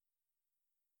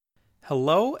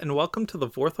Hello and welcome to the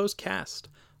Vorthos Cast.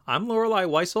 I'm Lorelei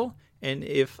Weissel, and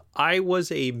if I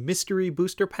was a mystery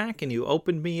booster pack and you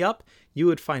opened me up, you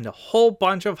would find a whole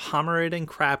bunch of Hominid and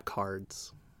Crab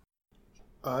cards.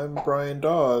 I'm Brian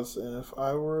Dawes, and if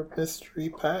I were a mystery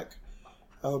pack,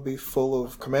 I would be full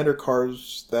of commander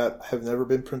cards that have never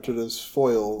been printed as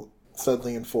foil,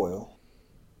 settling in foil.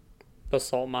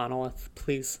 Basalt Monolith,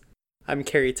 please. I'm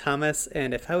Carrie Thomas,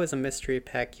 and if I was a mystery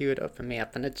pack, you would open me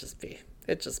up and it'd just be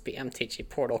MTG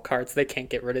Portal cards. They can't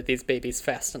get rid of these babies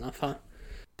fast enough, huh?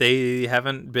 They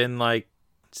haven't been,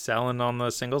 selling on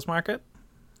the singles market?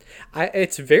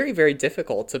 It's very, very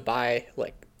difficult to buy,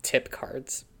 tip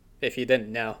cards, if you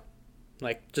didn't know.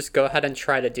 Just go ahead and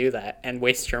try to do that and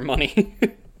waste your money.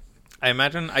 I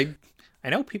imagine, I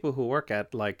know people who work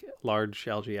at, large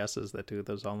LGSs that do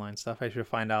those online stuff. I should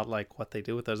find out, what they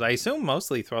do with those. I assume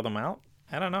mostly throw them out.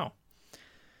 I don't know.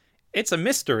 It's a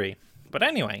mystery. But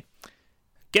anyway,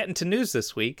 getting to news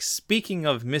this week. Speaking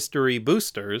of mystery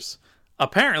boosters,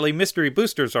 apparently mystery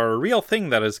boosters are a real thing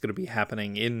that is going to be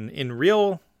happening in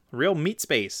real meat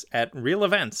space at real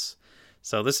events.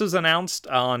 So this was announced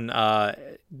on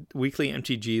Weekly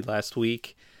MTG last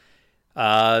week.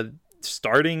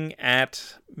 Starting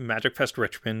at Magic Fest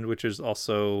Richmond, which is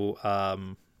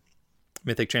also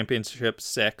Mythic Championship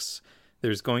 6,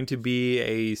 there's going to be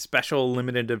a special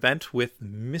limited event with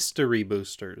mystery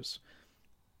boosters.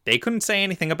 They couldn't say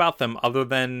anything about them other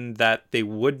than that they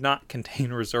would not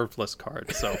contain reserved list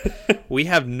cards. So we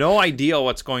have no idea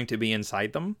what's going to be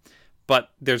inside them,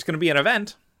 but there's going to be an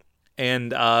event,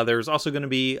 and there's also going to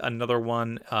be another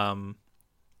one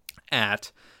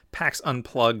at PAX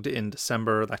Unplugged in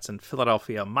December. That's in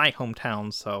Philadelphia, my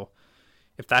hometown. So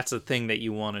if that's a thing that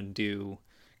you want to do,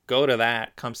 go to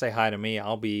that. Come say hi to me.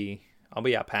 I'll be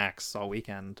at PAX all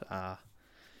weekend.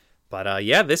 But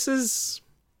yeah, this is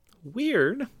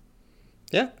weird.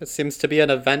 Yeah, it seems to be an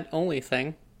event-only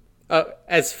thing.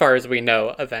 As far as we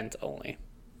know, event-only.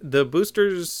 The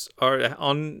boosters are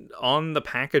on the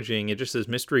packaging. It just says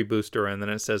mystery booster, and then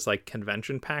it says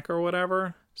convention pack or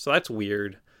whatever. So that's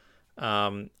weird.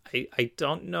 I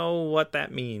don't know what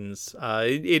that means.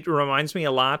 It reminds me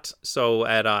a lot. So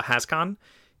at HasCon,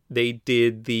 they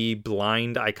did the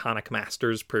blind Iconic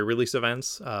Masters pre-release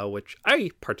events, which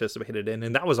I participated in,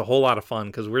 and that was a whole lot of fun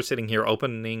because we're sitting here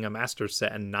opening a Masters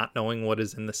set and not knowing what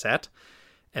is in the set.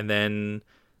 And then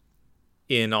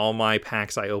in all my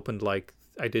packs, I opened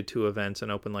I did 2 events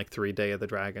and opened 3 Day of the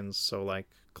Dragons, so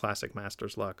classic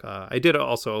Masters luck. I did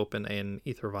also open an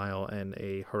Ether Vial and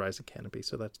a Horizon Canopy,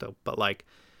 so that's dope. But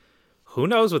who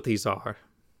knows what these are?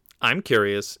 I'm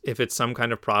curious if it's some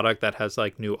kind of product that has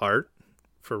new art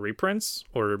for reprints,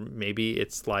 or maybe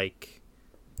it's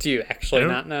Do you actually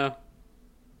not know?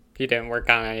 You didn't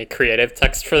work on any creative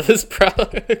text for this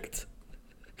product?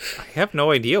 I have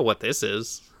no idea what this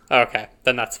is. Okay,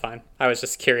 then that's fine. I was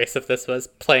just curious if this was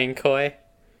playing coy.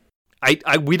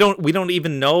 We don't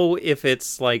even know if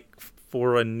it's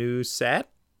for a new set.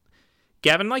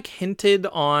 Gavin hinted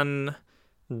on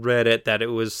Reddit that it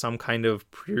was some kind of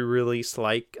pre-release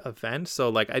event,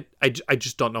 so I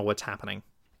just don't know what's happening,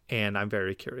 and I'm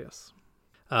very curious.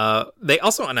 They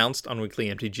also announced on Weekly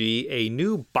MTG a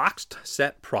new boxed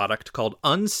set product called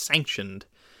Unsanctioned.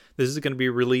 This is going to be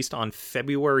released on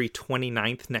February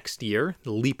 29th next year,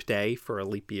 Leap Day for a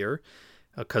leap year,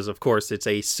 because of course it's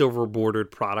a silver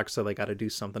bordered product, so they got to do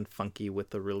something funky with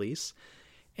the release.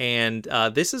 And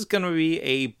this is going to be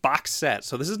a box set,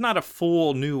 so this is not a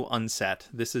full new unset.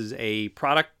 This is a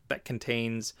product that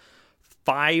contains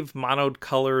 5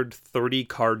 mono-colored 30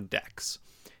 card decks.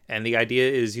 And the idea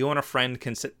is you and a friend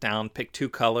can sit down, pick 2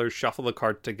 colors, shuffle the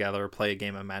cards together, play a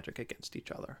game of Magic against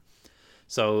each other.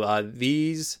 So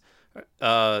this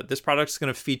product is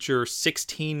going to feature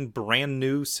 16 brand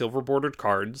new silver bordered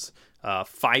cards,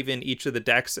 5 in each of the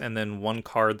decks, and then 1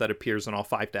 card that appears in all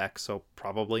 5 decks. So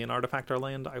probably an artifact or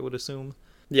land, I would assume.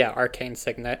 Yeah, Arcane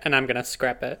Signet, and I'm going to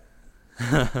scrap it.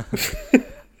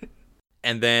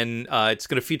 And then it's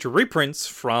going to feature reprints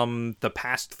from the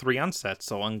past 3 unsets,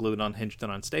 so Unglued, Unhinged,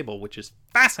 and Unstable, which is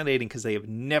fascinating because they have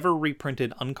never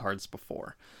reprinted Uncards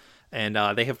before. And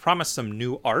they have promised some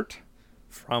new art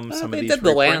from some of these reprints. They did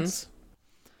the lands.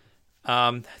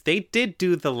 They did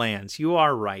do the lands. You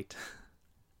are right.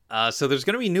 So there's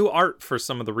going to be new art for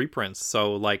some of the reprints.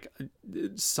 So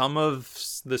some of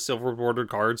the silver bordered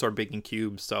cards are big and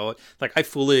cubes. So I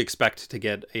fully expect to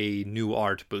get a new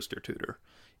art Booster Tutor.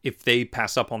 If they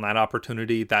pass up on that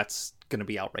opportunity, that's going to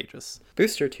be outrageous.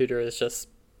 Booster Tutor is just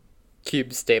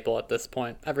cube staple at this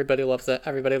point. Everybody loves it.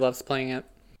 Everybody loves playing it.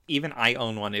 even I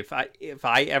own one. If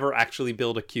I ever actually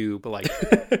build a cube, like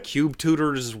Cube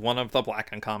Tutors is one of the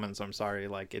black uncommons. I'm sorry,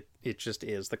 like it just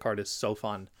is. The card is so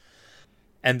fun.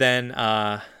 And then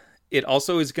it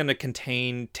also is going to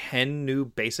contain 10 new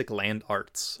basic land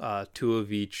arts, 2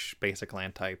 of each basic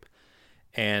land type.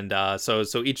 And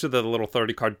so each of the little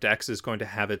 30 card decks is going to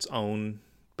have its own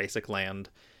basic land.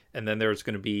 And then there's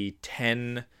going to be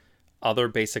 10 other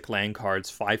basic land cards,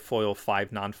 5 foil,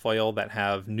 5 non-foil, that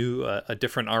have a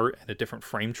different art and a different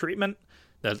frame treatment.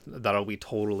 That'll be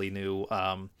totally new.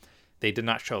 They did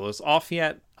not show those off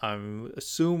yet. I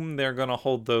assume they're going to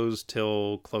hold those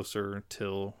till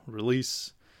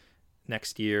release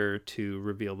next year to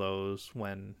reveal those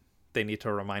when they need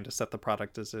to remind us that the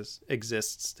product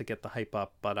exists to get the hype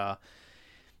up. But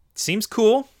seems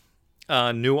cool.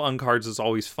 New uncards is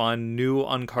always fun. New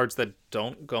uncards that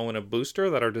don't go in a booster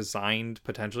that are designed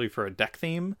potentially for a deck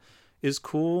theme is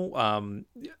cool.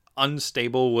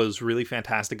 Unstable was really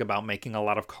fantastic about making a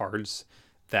lot of cards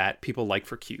that people like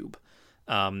for Cube.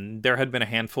 There had been a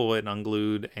handful in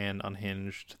Unglued and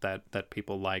Unhinged that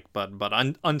people like, but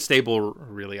Unstable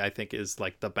really, I think, is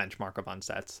like the benchmark of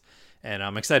unsets. And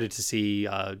I'm excited to see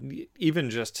even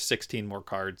just 16 more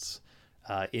cards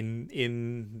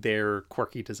in their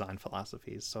quirky design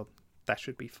philosophies. So that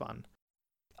should be fun.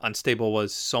 Unstable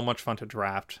was so much fun to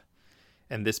draft,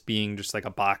 and this being just like a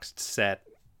boxed set,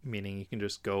 meaning you can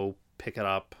just go pick it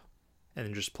up and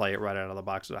then just play it right out of the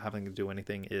box without having to do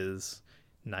anything, is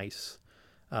nice.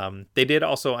 They did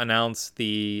also announce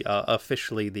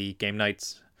officially the Game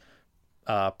Nights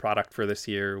product for this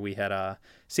year. We had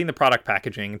seen the product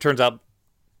packaging. It turns out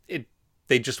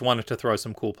they just wanted to throw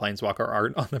some cool Planeswalker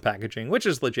art on the packaging, which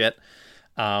is legit.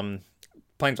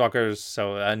 Planeswalkers,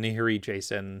 so Nahiri,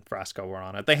 Jason, Frasco were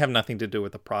on it. They have nothing to do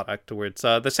with the product, where it's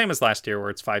the same as last year,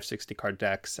 where it's 560 card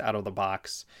decks out of the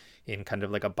box in kind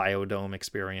of like a Biodome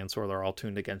experience where they're all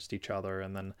tuned against each other.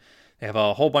 And then they have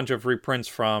a whole bunch of reprints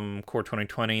from Core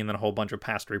 2020 and then a whole bunch of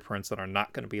past reprints that are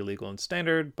not going to be legal in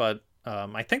Standard. But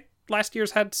I think last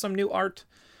year's had some new art.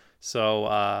 So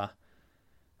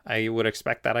I would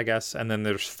expect that, I guess. And then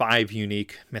there's 5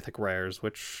 unique Mythic Rares,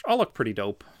 which all look pretty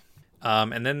dope.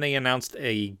 And then they announced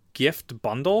a gift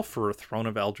bundle for Throne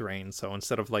of Eldraine. So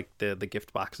instead of like the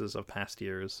gift boxes of past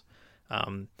years,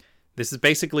 this is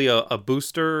basically a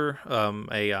booster,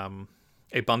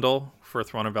 a bundle for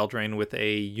Throne of Eldraine with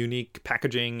a unique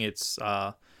packaging. It's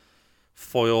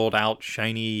foiled out,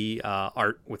 shiny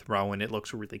art with Rowan. It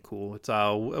looks really cool. It's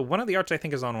one of the arts I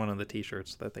think is on one of the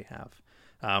t-shirts that they have.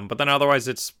 But then otherwise,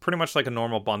 it's pretty much like a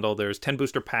normal bundle. There's 10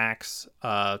 booster packs,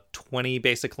 20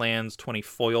 basic lands, 20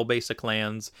 foil basic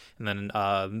lands, and then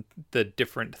the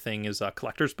different thing is a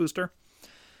collector's booster.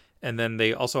 And then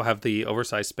they also have the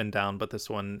oversized spin down, but this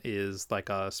one is like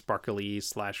a sparkly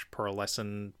 /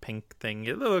 pearlescent pink thing.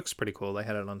 It looks pretty cool. They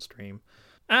had it on stream.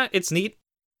 It's neat.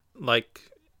 Like,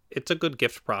 it's a good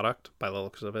gift product by the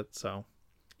looks of it. So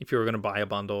if you were going to buy a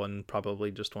bundle and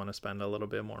probably just want to spend a little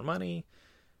bit more money,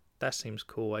 that seems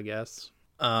cool, I guess.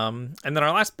 And then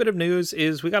our last bit of news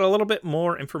is we got a little bit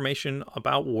more information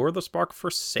about War of the Spark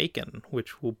Forsaken,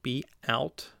 which will be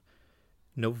out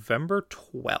November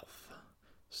 12th.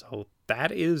 So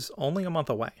that is only a month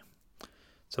away.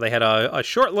 So they had a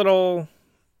short little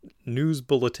news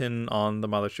bulletin on the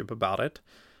mothership about it,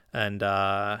 and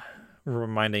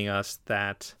reminding us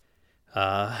that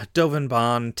Dovin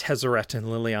Bond, Tezzeret, and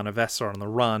Liliana Vess are on the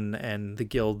run, and the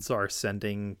guilds are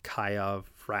sending Kaya,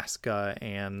 Vraska,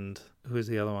 and who's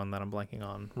the other one that I'm blanking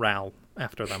on? Ral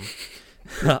after them,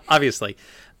 obviously.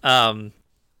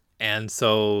 And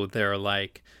so they're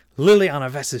like, Liliana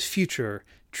Vess's future,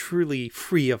 truly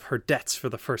free of her debts for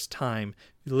the first time.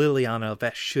 Liliana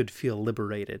Vess should feel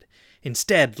liberated.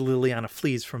 Instead, Liliana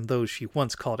flees from those she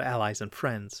once called allies and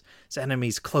friends. As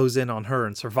enemies close in on her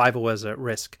and survival is at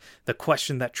risk, the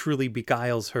question that truly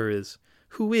beguiles her is,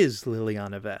 who is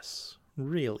Liliana Vess,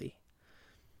 really?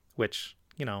 Which,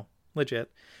 you know,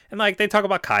 legit. And like, they talk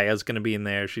about Kaya's going to be in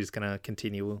there. She's going to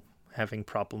continue having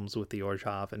problems with the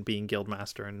Orzhov and being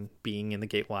Guildmaster and being in the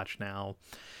Gatewatch now.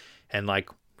 And like,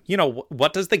 you know,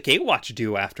 what does the Gatewatch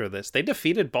do after this? They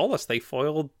defeated Bolas. They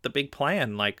foiled the big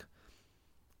plan. Like,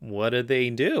 what did they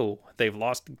do? They've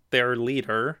lost their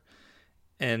leader.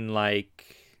 And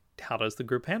like, how does the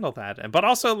group handle that? But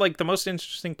also, like, the most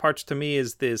interesting parts to me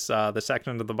is this, the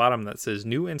section at the bottom that says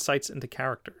new insights into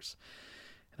characters.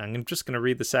 And I'm just going to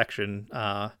read the section.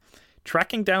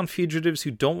 Tracking down fugitives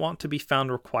who don't want to be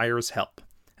found requires help.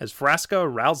 As Vraska,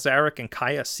 Ral Zarek, and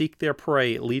Kaya seek their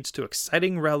prey, it leads to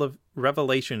exciting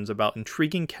revelations about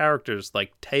intriguing characters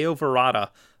like Teo Verata,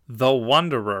 the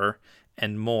Wanderer,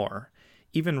 and more.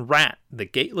 Even Rat, the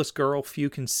gateless girl few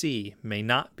can see, may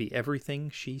not be everything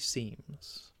she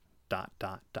seems. ...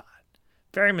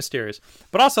 Very mysterious.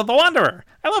 But also The Wanderer.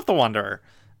 I love The Wanderer.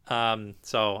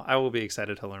 So I will be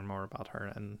excited to learn more about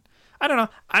her. And I don't know.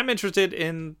 I'm interested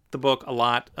in the book a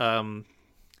lot.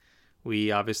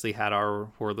 We obviously had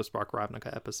our War of the Spark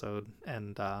Ravnica episode.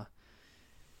 And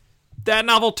that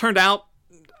novel turned out,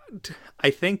 I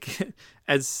think,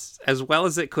 as well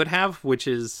as it could have, which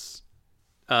is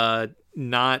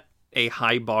not a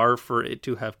high bar for it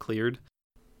to have cleared.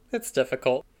 It's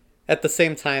difficult. At the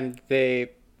same time,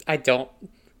 I don't,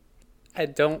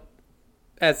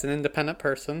 as an independent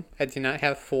person, I do not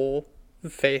have full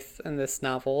faith in this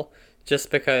novel, just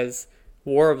because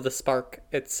War of the Spark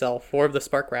itself, War of the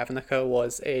Spark Ravnica,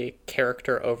 was a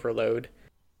character overload.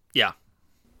 Yeah,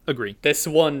 agree. This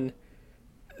one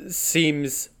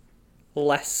seems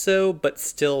less so, but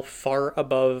still far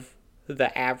above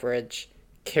the average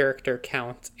character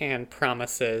count and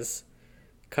promises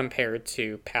compared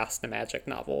to past Magic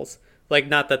novels. Like,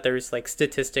 not that there's, like,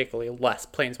 statistically less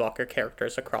Planeswalker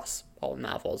characters across all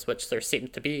novels, which there seem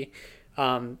to be.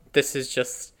 This is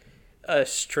just a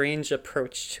strange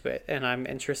approach to it, and I'm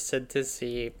interested to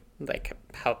see, like,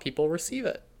 how people receive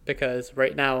it. Because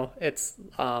right now, it's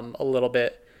a little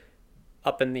bit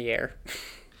up in the air.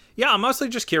 Yeah, I'm mostly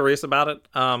just curious about it.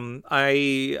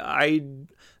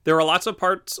 There are lots of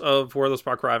parts of War of the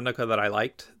Spark Ravnica that I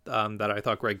liked, that I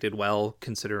thought Greg did well,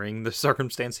 considering the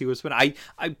circumstance he was in. I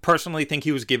personally think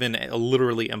he was given a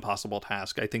literally impossible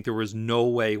task. I think there was no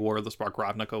way War of the Spark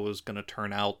Ravnica was going to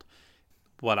turn out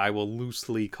what I will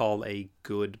loosely call a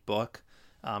good book.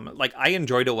 I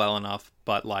enjoyed it well enough,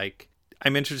 but, like,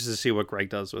 I'm interested to see what Greg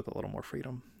does with a little more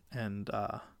freedom and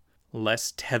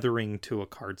less tethering to a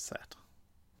card set.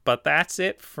 But that's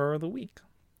it for the week.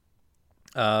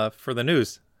 For the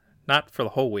news. Not for the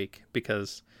whole week,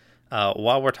 because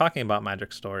while we're talking about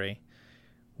Magic Story,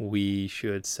 we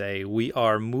should say we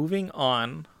are moving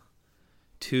on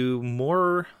to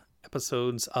more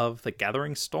episodes of The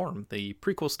Gathering Storm, the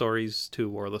prequel stories to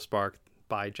War of the Spark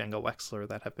by Django Wexler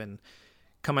that have been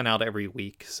coming out every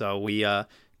week. So we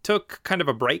took kind of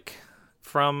a break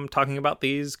from talking about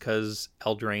these because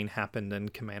Eldraine happened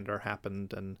and Commander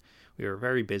happened, and we were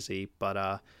very busy.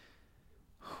 But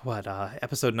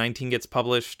episode 19 gets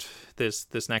published.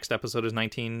 This next episode is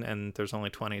 19, and there's only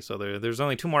 20, so there's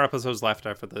only 2 more episodes left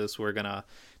after this. We're gonna,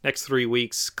 next 3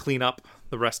 weeks, clean up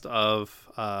the rest of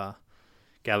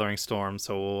Gathering Storm,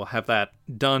 so we'll have that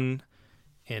done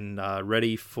and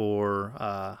ready for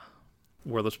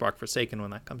War of the Spark Forsaken when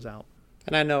that comes out.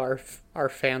 And I know our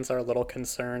fans are a little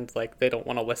concerned, like they don't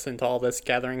want to listen to all this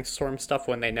Gathering Storm stuff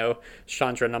when they know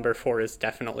Chandra number 4 is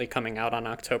definitely coming out on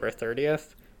October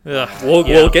 30th.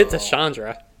 We'll get to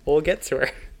Chandra. We'll get to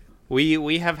her.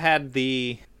 We have had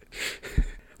the...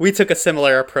 We took a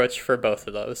similar approach for both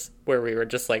of those, where we were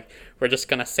just like, we're just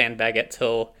going to sandbag it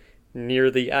till near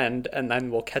the end, and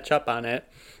then we'll catch up on it.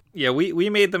 Yeah, we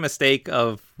made the mistake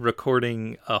of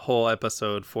recording a whole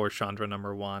episode for Chandra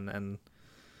number 1, and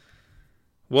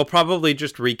we'll probably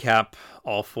just recap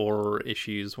all 4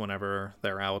 issues whenever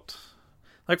they're out.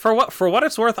 Like, for what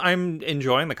it's worth, I'm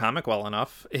enjoying the comic well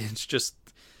enough. It's just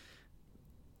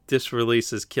this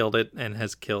release has killed it and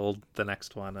has killed the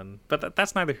next one, but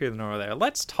that's neither here nor there.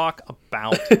 Let's talk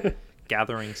about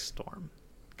Gathering Storm,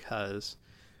 because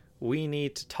we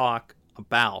need to talk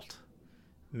about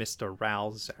Mr.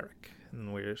 Ral Zarek,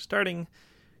 and we're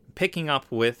picking up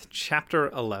with Chapter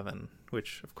 11,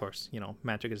 which, of course,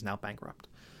 Magic is now bankrupt.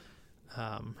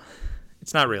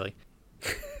 It's not really.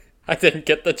 I didn't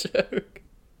get the joke.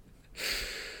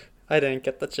 I didn't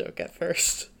get the joke at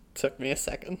first. Took me a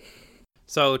second.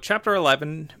 So Chapter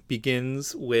 11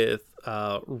 begins with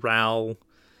Ral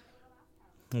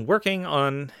working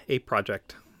on a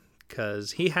project,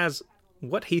 because he has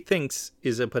what he thinks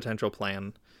is a potential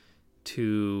plan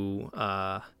to,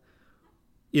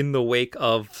 in the wake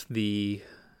of the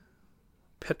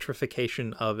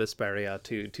petrification of Isperia,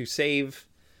 to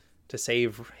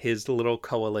save his little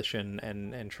coalition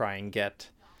and try and get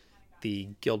the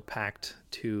Guild Pact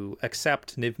to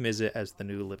accept Niv Mizzet as the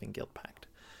new living Guild Pact.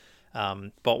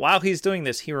 But while he's doing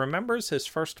this, he remembers his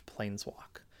first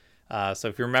planeswalk. So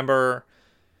if you remember,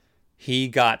 he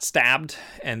got stabbed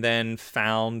and then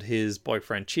found his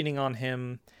boyfriend cheating on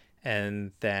him,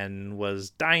 and then was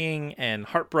dying and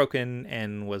heartbroken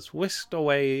and was whisked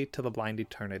away to the blind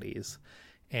eternities.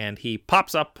 And he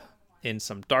pops up in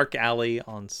some dark alley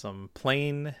on some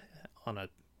plain on a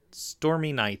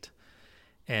stormy night,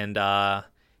 and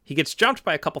he gets jumped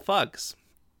by a couple thugs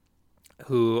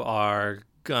who are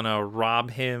gonna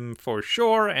rob him for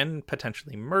sure and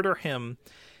potentially murder him.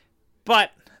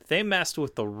 But they messed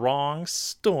with the wrong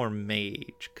storm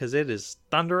mage, because it is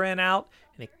thundering out,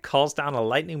 and he calls down a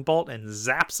lightning bolt and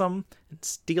zaps them and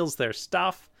steals their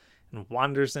stuff and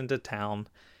wanders into town.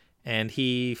 And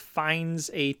he finds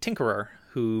a tinkerer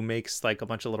who makes like a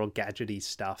bunch of little gadgety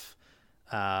stuff,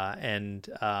 and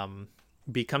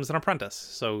becomes an apprentice.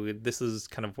 So this is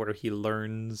kind of where he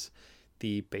learns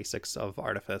the basics of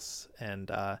artifice, and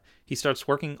he starts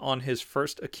working on his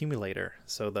first accumulator,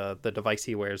 so the device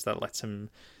he wears that lets him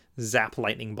zap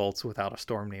lightning bolts without a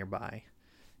storm nearby,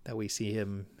 that we see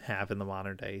him have in the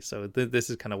modern day. So this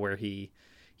is kind of where he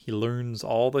learns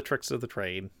all the tricks of the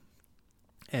trade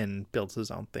and builds his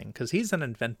own thing, because he's an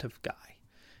inventive guy.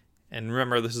 And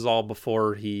remember, this is all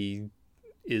before he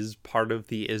is part of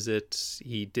the Izzet.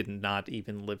 He did not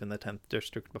even live in the 10th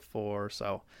district before,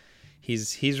 so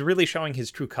he's really showing his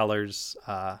true colors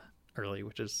early,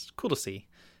 which is cool to see,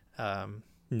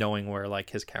 knowing where like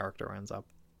his character ends up.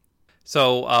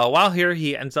 So while here,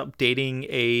 he ends up dating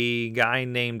a guy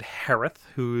named Harith,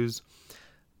 who's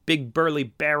big burly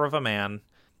bear of a man,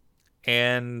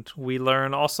 and we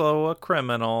learn also a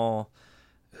criminal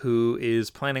who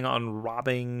is planning on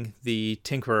robbing the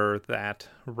tinkerer that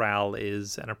Ral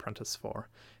is an apprentice for.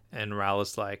 And Ral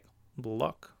is like,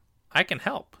 look, I can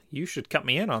help. You should cut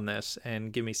me in on this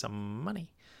and give me some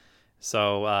money.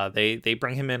 So they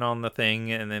bring him in on the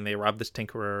thing, and then they rob this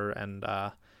tinkerer. And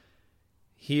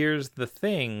here's the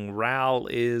thing. Ral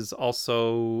is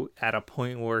also at a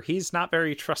point where he's not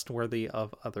very trustworthy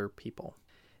of other people.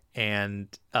 And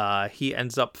he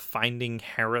ends up finding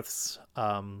Harith's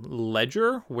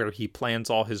ledger where he plans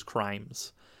all his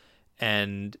crimes,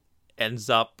 and ends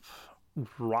up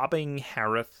robbing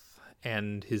Harith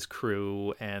and his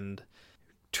crew and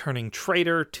turning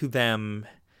traitor to them.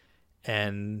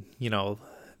 And, you know,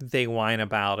 they whine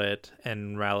about it,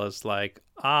 and Rala's like,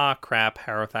 crap,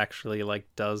 Harith actually like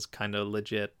does kind of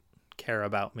legit care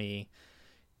about me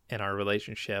and our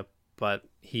relationship, but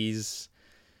he's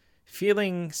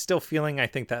still feeling, I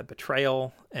think, that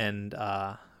betrayal and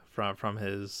from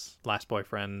his last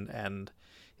boyfriend, and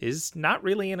is not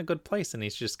really in a good place. And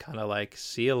he's just kind of like,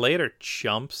 see you later,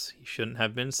 chumps. You shouldn't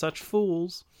have been such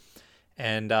fools.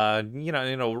 And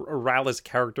Rala's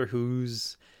character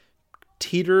who's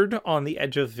teetered on the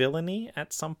edge of villainy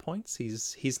at some points.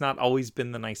 He's not always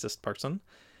been the nicest person,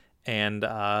 and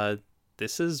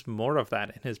this is more of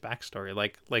that in his backstory.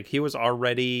 Like he was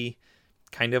already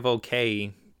kind of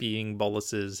okay being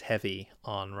Bolas's heavy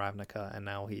on Ravnica, and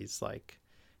now he's like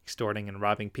extorting and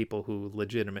robbing people who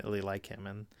legitimately like him,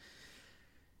 and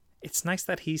it's nice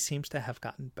that he seems to have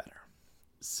gotten better.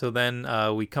 So then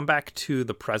we come back to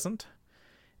the present,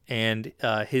 and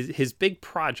his big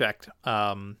project.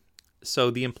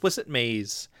 So the Implicit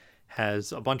Maze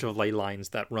has a bunch of ley lines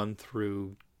that run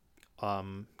through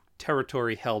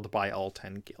territory held by all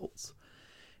 10 guilds.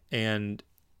 And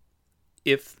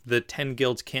if the 10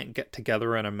 guilds can't get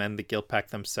together and amend the guild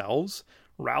pact themselves,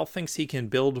 Ral thinks he can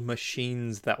build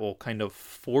machines that will kind of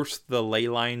force the ley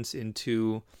lines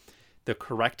into the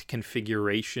correct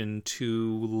configuration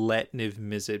to let Niv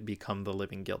Mizzet become the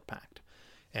living guild pact,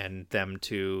 and them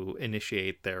to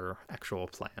initiate their actual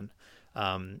plan.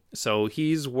 So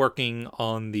he's working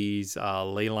on these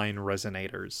ley line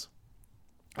resonators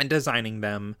and designing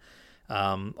them,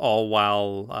 all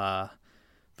while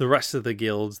the rest of the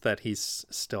guilds that he's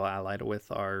still allied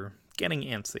with are getting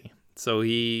antsy. So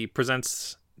he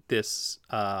presents this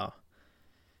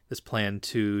plan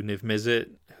to Niv Mizzet,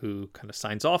 who kind of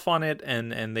signs off on it,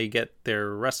 and they get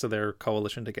their rest of their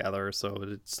coalition together. So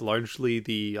it's largely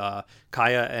the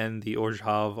Kaya and the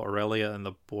Orzhov, Aurelia and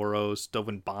the Boros,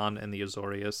 Dovin Bond and the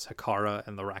Azorius, Hekara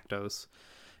and the Rakdos.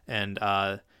 And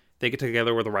they get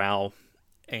together with Ral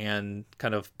and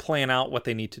kind of plan out what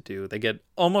they need to do. They get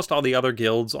almost all the other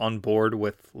guilds on board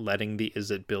with letting the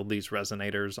Izzet build these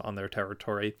resonators on their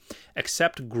territory,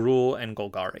 except Gruul and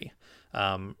Golgari.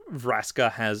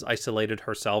 Vraska has isolated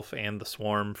herself and the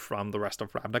Swarm from the rest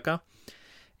of Ravnica,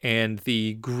 and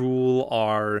the Gruul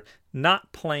are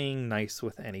not playing nice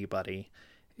with anybody,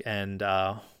 and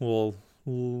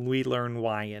we learn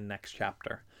why in next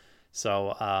chapter.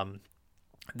 So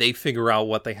they figure out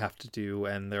what they have to do,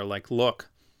 and they're like, look,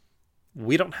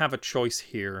 we don't have a choice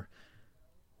here.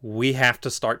 We have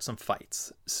to start some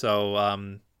fights. So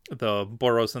the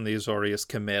Boros and the Azorius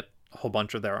commit a whole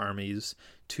bunch of their armies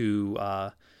to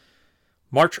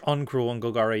march on Gruul and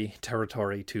Golgari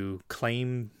territory to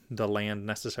claim the land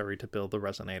necessary to build the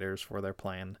resonators for their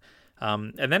plan.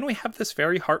 And then we have this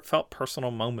very heartfelt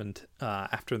personal moment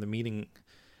after the meeting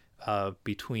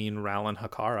between Ral and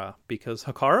Hekara, because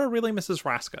Hekara really misses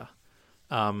Vraska.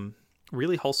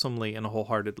 Really wholesomely and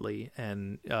wholeheartedly,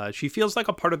 and she feels like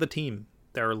a part of the team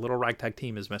their little ragtag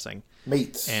team is missing.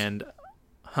 Mates. And,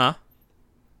 huh?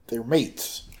 They're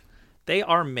mates. They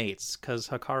are mates because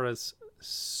Hikara's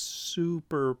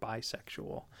super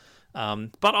bisexual.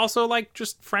 But also like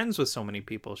just friends with so many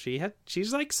people.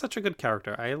 She's like such a good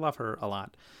character. I love her a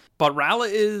lot. But Ral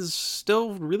is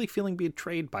still really feeling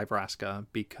betrayed by Vraska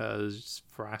because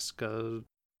Vraska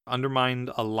undermined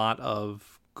a lot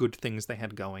of good things they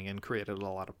had going and created a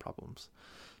lot of problems.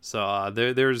 So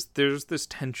there's this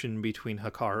tension between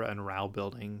Hikara and Ral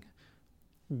building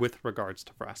with regards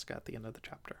to Vraska at the end of the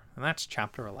chapter. And that's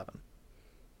chapter 11.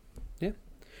 Yeah.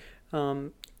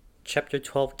 Chapter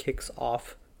 12 kicks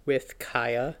off with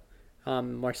Kaya.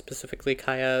 More specifically,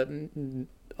 Kaya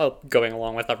going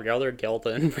along with every other guild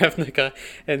in Ravnica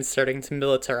and starting to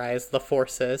militarize the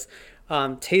forces.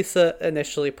 Teysa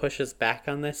initially pushes back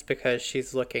on this because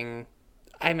she's looking...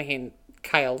 I mean,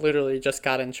 Kaya literally just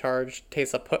got in charge.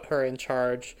 Teysa put her in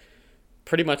charge.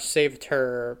 Pretty much saved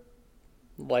her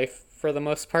life for the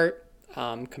most part,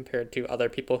 compared to other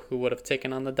people who would have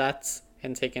taken on the debts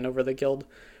and taken over the guild.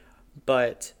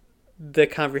 But the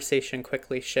conversation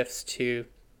quickly shifts to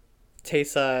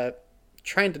Teysa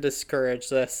trying to discourage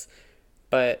this,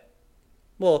 but,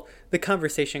 well, the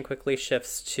conversation quickly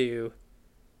shifts to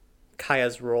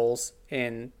Kaya's roles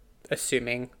in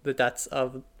assuming the debts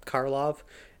of Karlov,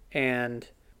 and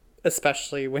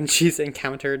especially when she's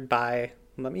encountered by,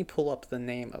 let me pull up the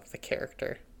name of the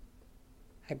character.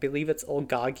 I believe it's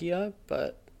Olgagia,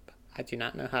 but I do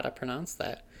not know how to pronounce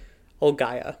that.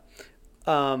 Olgaia.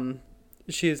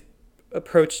 She is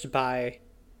approached by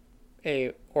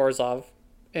a Orzhov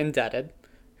indebted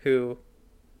who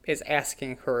is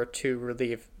asking her to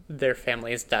relieve their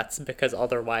family's debts because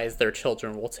otherwise their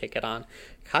children will take it on.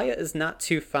 Kaya is not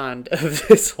too fond of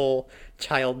this whole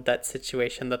child debt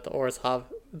situation that the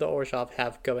Orzhov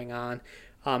have going on.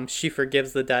 She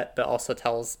forgives the debt but also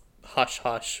tells hush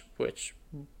hush, which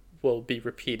will be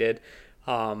repeated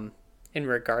in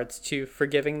regards to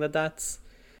forgiving the debts.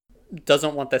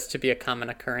 Doesn't want this to be a common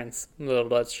occurrence. Little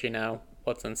does she know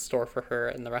what's in store for her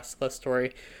in the rest of the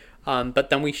story. But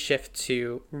then we shift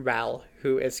to Ral,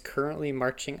 who is currently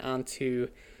marching onto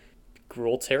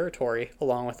Gruul territory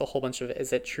along with a whole bunch of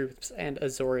Izzet troops and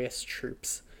Azorius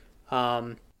troops.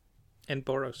 And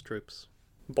Boros troops.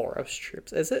 Boros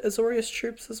troops. Is it Azorius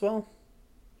troops as well?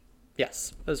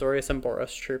 Yes, Azorius and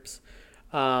Boros troops.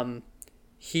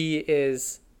 He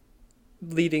is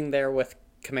leading there with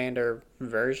Commander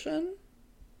Ferzin?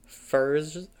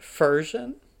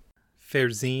 Ferzine?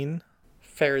 Ferzine?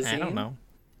 I don't know.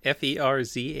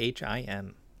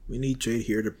 Ferzhin. We need Jade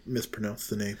here to mispronounce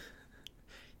the name.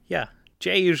 Yeah.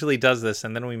 Jay usually does this,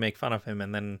 and then we make fun of him,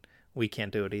 and then we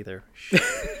can't do it either.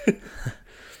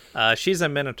 She's a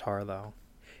Minotaur, though.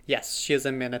 Yes, she is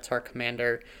a Minotaur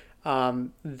commander.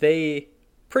 They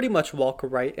pretty much walk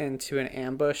right into an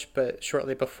ambush, but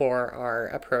shortly before are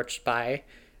approached by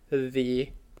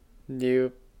the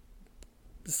new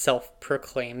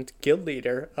self-proclaimed guild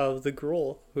leader of the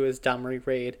Gruul, who is Domri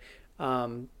Raid.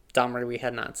 Domri we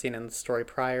had not seen in the story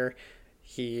prior.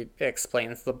 He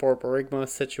explains the Borborygmos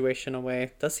situation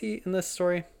away. Does he in this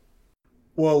story?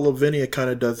 Well, Lavinia kind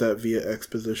of does that via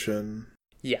exposition.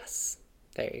 Yes,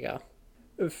 there you go.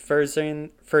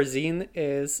 Ferzine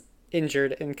is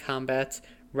injured in combat.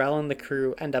 Ral and the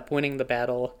crew end up winning the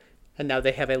battle, and now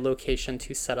they have a location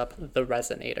to set up the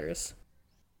resonators.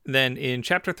 Then in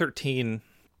chapter 13,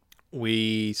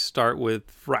 we start with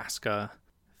Vraska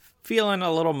feeling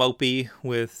a little mopey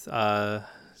with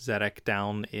Zedek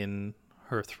down in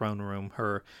her throne room.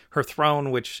 Her throne,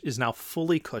 which is now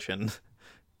fully cushioned,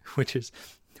 which is...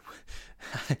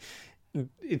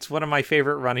 it's one of my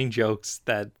favorite running jokes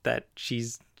that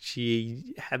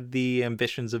she had the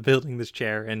ambitions of building this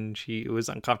chair and it was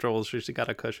uncomfortable, so she got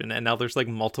a cushion, and now there's like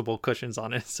multiple cushions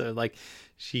on it, so like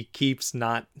she keeps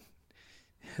not...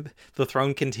 the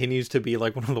throne continues to be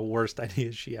like one of the worst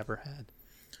ideas she ever had.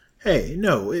 Hey,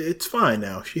 no, it's fine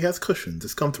now. She has cushions.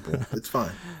 It's comfortable. It's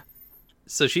fine.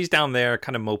 So she's down there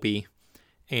kind of mopey,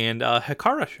 and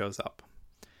Hikara shows up,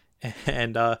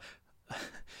 and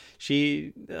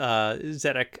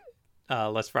Zedek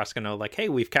lets Vraska know, like, hey,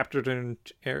 we've captured an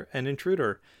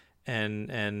intruder,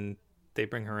 and they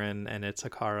bring her in, and it's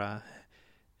Hikara,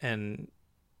 and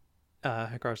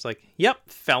Hikara's like, yep,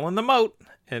 fell in the moat,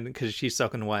 and because she's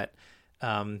soaking wet,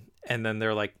 and then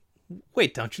they're like,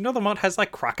 wait, don't you know the moat has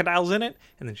like crocodiles in it?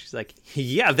 And then she's like,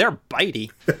 yeah, they're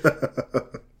bitey.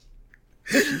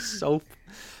 She's so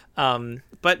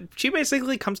but she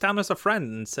basically comes down as a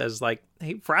friend and says, like,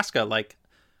 hey, Vraska, like,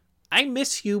 I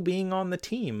miss you being on the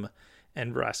team.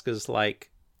 And Vraska's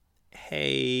like,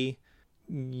 hey,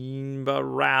 but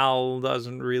Ral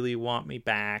doesn't really want me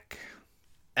back.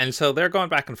 And so they're going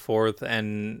back and forth,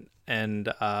 and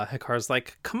Hikaru's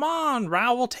like, "Come on,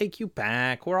 Rao will take you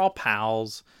back. We're all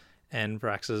pals." And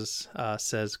Vraxus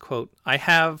says, quote, "I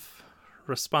have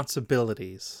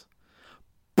responsibilities."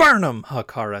 "Burn 'em,"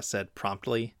 Hikara said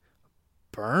promptly.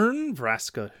 "Burn?"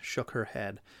 Vraska shook her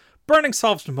head. "Burning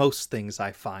solves most things,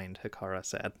 I find," Hikara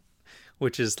said,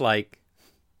 which is like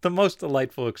the most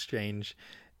delightful exchange.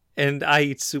 And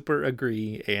I super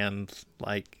agree. And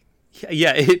like,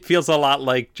 yeah, it feels a lot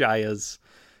like Jaya's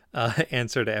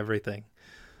answer to everything.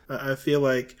 I feel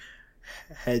like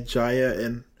had Jaya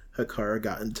and Hikara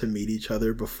gotten to meet each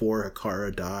other before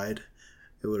Hikara died,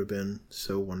 it would have been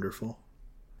so wonderful.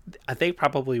 They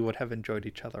probably would have enjoyed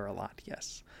each other a lot,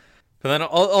 yes. But then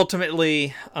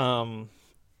ultimately,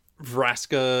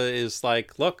 Vraska is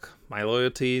like, "Look, my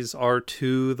loyalties are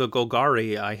to the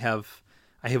Golgari. I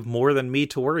have more than me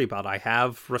to worry about. I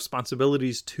have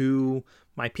responsibilities to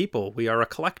my people. We are a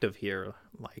collective here.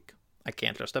 Like, I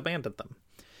can't just abandon them."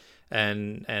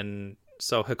 And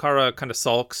so Hikara kind of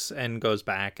sulks and goes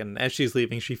back, and as she's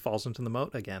leaving, she falls into the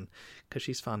moat again because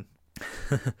she's fun.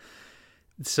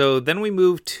 So then we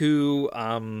move to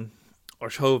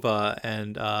Orshova,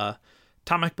 and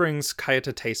Tomek brings Kaya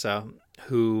to Teysa,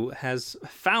 who has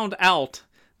found out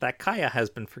that Kaya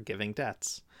has been forgiving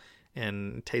debts.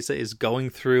 And Teysa is going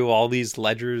through all these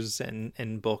ledgers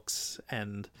and books,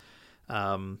 and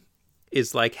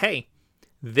is like, "Hey,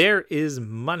 there is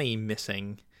money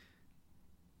missing.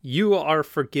 You are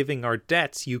forgiving our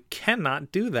debts. You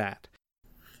cannot do that."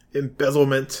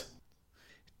 Embezzlement.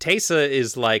 Teysa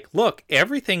is like, "Look,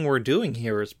 everything we're doing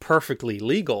here is perfectly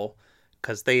legal."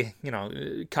 Because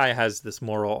Kaya has this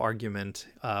moral argument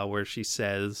where she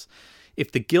says,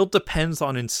 "If the guild depends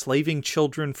on enslaving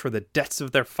children for the debts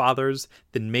of their fathers,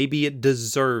 then maybe it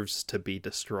deserves to be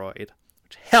destroyed."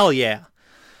 Hell yeah.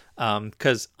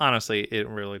 Because honestly, it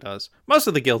really does. Most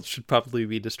of the guilds should probably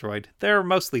be destroyed. They're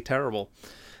mostly terrible.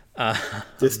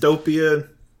 Dystopia.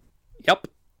 Yep.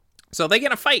 So they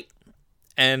get a fight.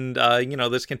 And,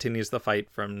 this continues the fight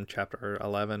from chapter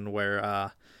 11,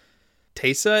 where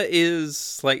Teysa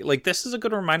is, like this is a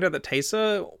good reminder that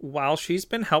Teysa, while she's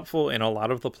been helpful in a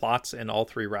lot of the plots in all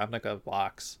three Ravnica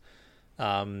blocks,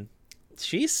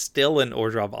 she's still an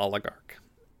Orzhov oligarch.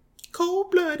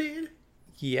 Cold-blooded.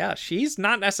 Yeah, she's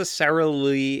not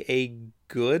necessarily a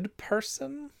good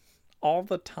person all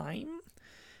the time.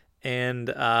 And,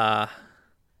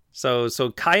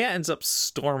 So Kaya ends up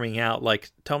storming out.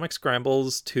 Like, Tomek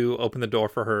scrambles to open the door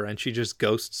for her, and she just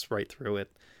ghosts right through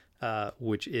it,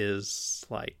 which is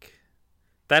like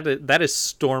that is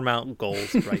storm out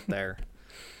goals right there.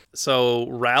 So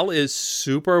Ral is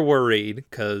super worried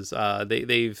because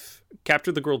they've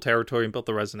captured the Gruul territory and built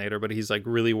the resonator, but he's like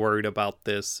really worried about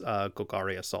this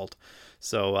Golgari assault.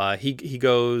 So he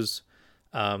goes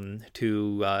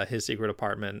to his secret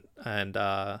apartment, and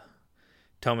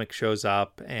Tomek shows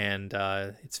up, and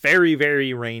it's very,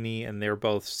 very rainy, and they're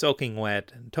both soaking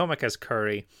wet, and Tomek has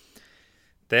curry.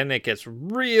 Then it gets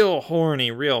real horny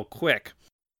real quick.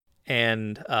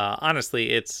 And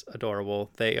honestly, it's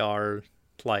adorable. They are,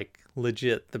 like,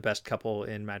 legit the best couple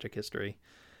in Magic history.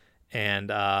 And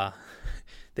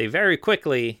they very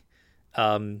quickly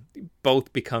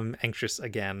both become anxious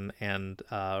again, and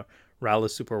Ral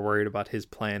is super worried about his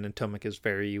plan, and Tomek is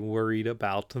very worried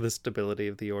about the stability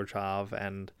of the Orzhov,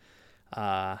 and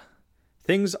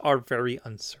things are very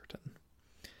uncertain.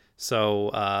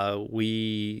 So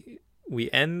we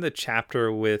end the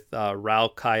chapter with Ral,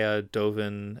 Kaya,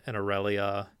 Dovin, and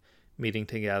Aurelia meeting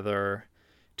together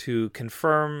to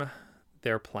confirm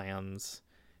their plans,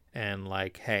 and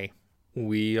like, hey,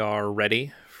 we are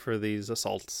ready for these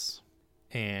assaults,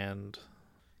 and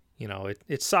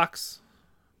it sucks.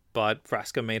 But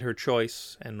Vraska made her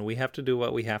choice, and we have to do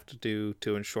what we have to do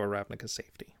to ensure Ravnica's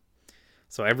safety.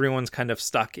 So everyone's kind of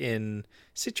stuck in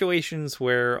situations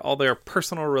where all their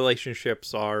personal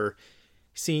relationships are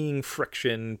seeing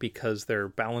friction because they're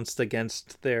balanced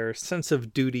against their sense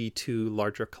of duty to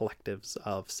larger collectives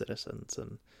of citizens.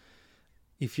 And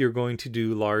if you're going to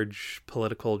do large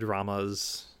political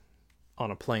dramas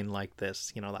on a plane like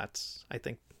this, that's, I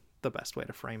think, the best way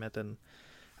to frame it. And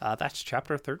that's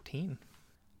chapter 13.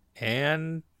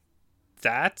 And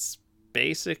that's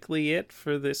basically it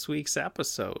for this week's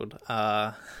episode.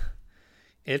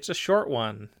 It's a short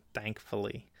one,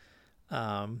 thankfully,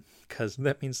 because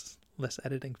that means less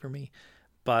editing for me.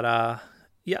 But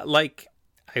yeah, like,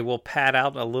 I will pad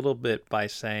out a little bit by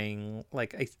saying,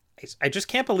 like, I just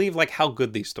can't believe like how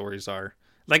good these stories are.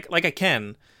 Like I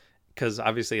can, because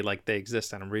obviously like they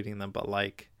exist and I'm reading them, but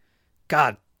like,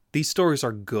 God, these stories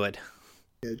are good.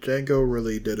 Yeah, Django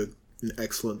really did an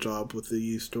excellent job with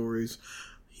these stories.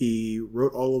 He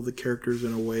wrote all of the characters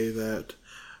in a way that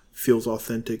feels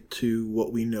authentic to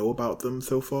what we know about them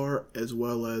so far, as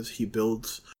well as he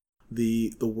builds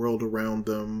the world around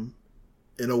them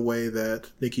in a way that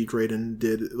Nicky Drayden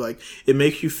did. Like, it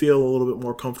makes you feel a little bit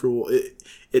more comfortable.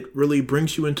 It really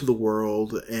brings you into the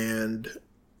world and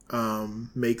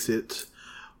makes it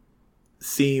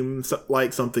seem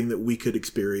like something that we could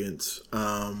experience.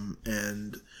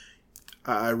 And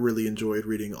I really enjoyed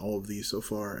reading all of these so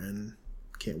far, and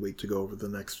can't wait to go over the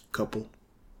next couple.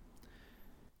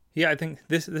 Yeah, I think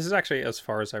this is actually as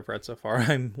far as I've read so far.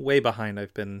 I'm way behind.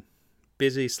 I've been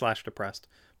busy / depressed.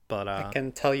 But I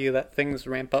can tell you that things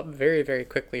ramp up very, very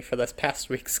quickly for this past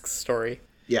week's story.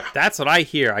 Yeah. That's what I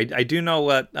hear. I do know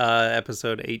what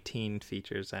episode 18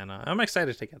 features, and I'm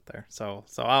excited to get there. So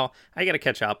I got to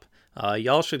catch up.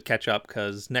 Y'all should catch up,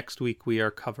 because next week we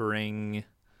are covering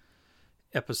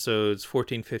episodes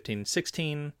 14, 15,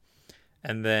 16.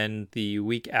 And then the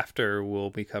week after, we'll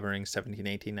be covering 17,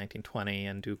 18, 19, 20,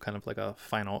 and do kind of like a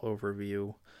final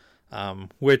overview,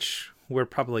 which we're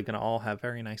probably going to all have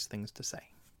very nice things to say.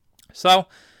 So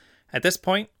at this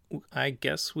point, I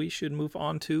guess we should move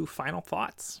on to final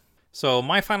thoughts. So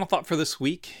my final thought for this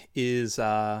week is,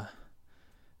 not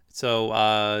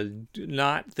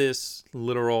this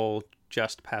literal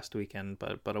just past weekend,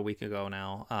 but a week ago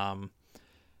now,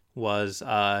 was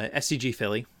SCG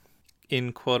Philly.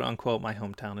 In quote unquote my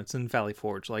hometown. It's in Valley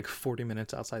Forge, like 40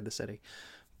 minutes outside the city.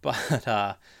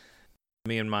 But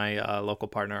me and my local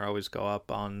partner always go up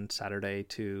on Saturday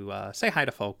to say hi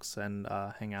to folks and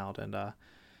hang out. And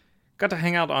got to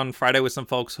hang out on Friday with some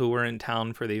folks who were in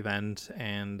town for the event,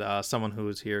 and someone who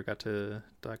was here got to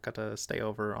stay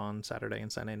over on Saturday and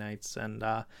Sunday nights. And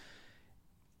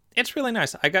it's really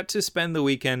nice. I got to spend the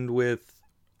weekend with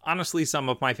honestly some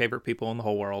of my favorite people in the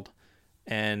whole world.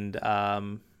 And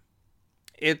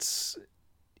it's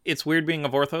weird being a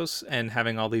Vorthos and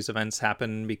having all these events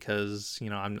happen, because, you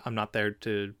know, I'm not there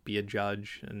to be a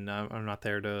judge, and I'm not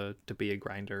there to be a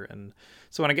grinder. And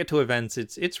so when I get to events,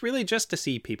 it's really just to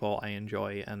see people I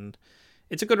enjoy. And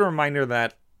it's a good reminder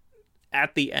that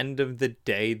at the end of the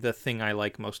day, the thing I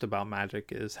like most about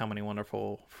Magic is how many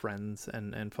wonderful friends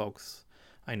and folks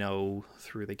I know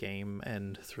through the game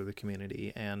and through the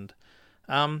community. And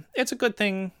it's a good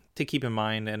thing to keep in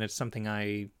mind, and it's something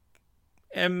I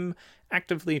am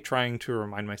actively trying to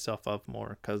remind myself of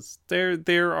more, because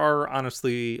there are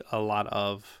honestly a lot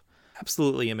of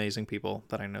absolutely amazing people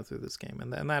that I know through this game,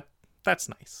 and that's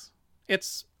nice.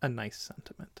 It's a nice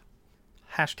sentiment.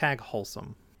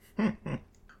 #wholesome.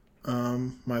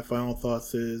 My final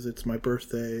thoughts is it's my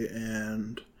birthday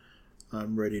and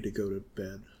I'm ready to go to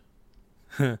bed.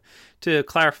 To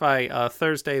clarify,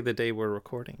 Thursday, the day we're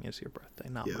recording, is your birthday,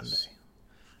 not Yes. Monday.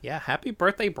 Yeah, happy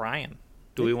birthday, Brian.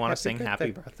 Do we want to sing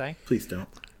happy birthday? Please don't.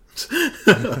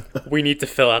 We need to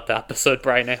fill out the episode,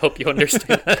 Brian. I hope you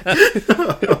understand.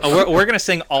 We're going to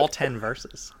sing all 10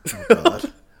 verses. Oh,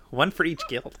 God. One for each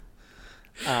guild.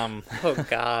 Oh,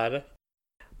 God.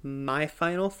 My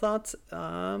final thoughts,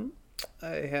 Halloween's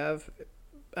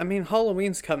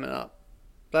coming up.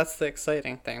 That's the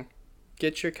exciting thing.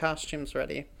 Get your costumes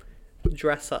ready.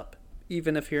 Dress up.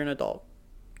 Even if you're an adult,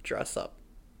 dress up.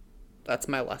 That's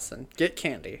my lesson. Get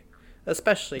candy.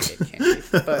 Especially get candy.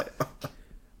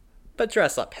 But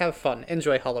dress up. Have fun.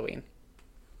 Enjoy Halloween.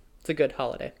 It's a good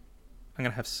holiday. I'm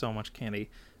going to have so much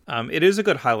candy. It is a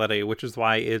good holiday, which is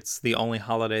why it's the only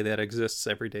holiday that exists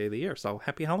every day of the year. So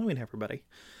happy Halloween, everybody.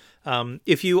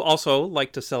 If you also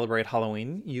like to celebrate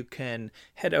Halloween, you can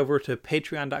head over to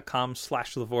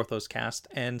patreon.com/thevorthoscast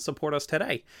and support us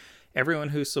today. Everyone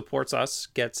who supports us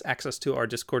gets access to our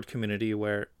Discord community,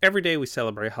 where every day we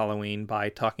celebrate Halloween by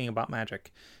talking about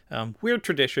Magic. Weird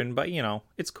tradition, but, you know,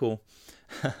 it's cool.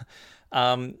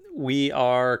 We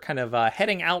are kind of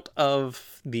heading out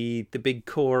of the big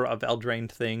core of Eldraine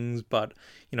things, but,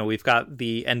 you know, we've got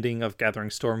the ending of Gathering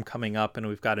Storm coming up, and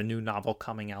we've got a new novel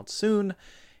coming out soon.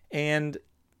 And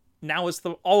now is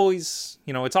it's always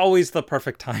the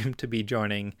perfect time to be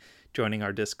joining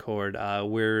our Discord.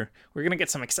 We're gonna get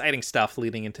some exciting stuff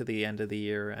leading into the end of the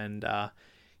year, and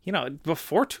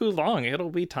before too long, it'll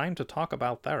be time to talk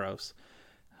about Theros.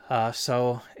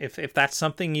 So if that's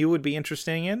something you would be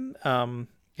interested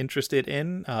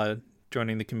in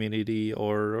joining the community,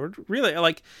 or really,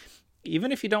 like,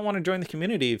 even if you don't want to join the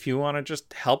community, if you want to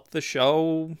just help the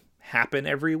show happen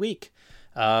every week,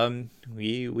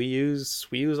 we use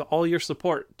all your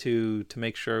support to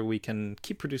make sure we can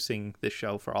keep producing this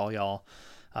show for all y'all.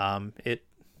 It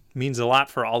means a lot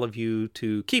for all of you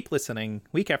to keep listening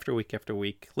week after week after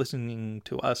week, listening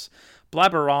to us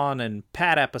blabber on and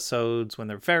pad episodes when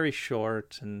they're very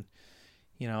short, and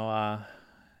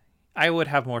I would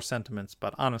have more sentiments,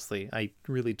 but honestly, I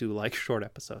really do like short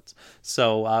episodes.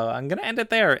 So I'm going to end it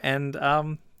there, and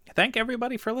thank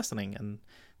everybody for listening. And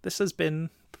this has been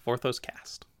the Forthos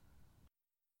Cast.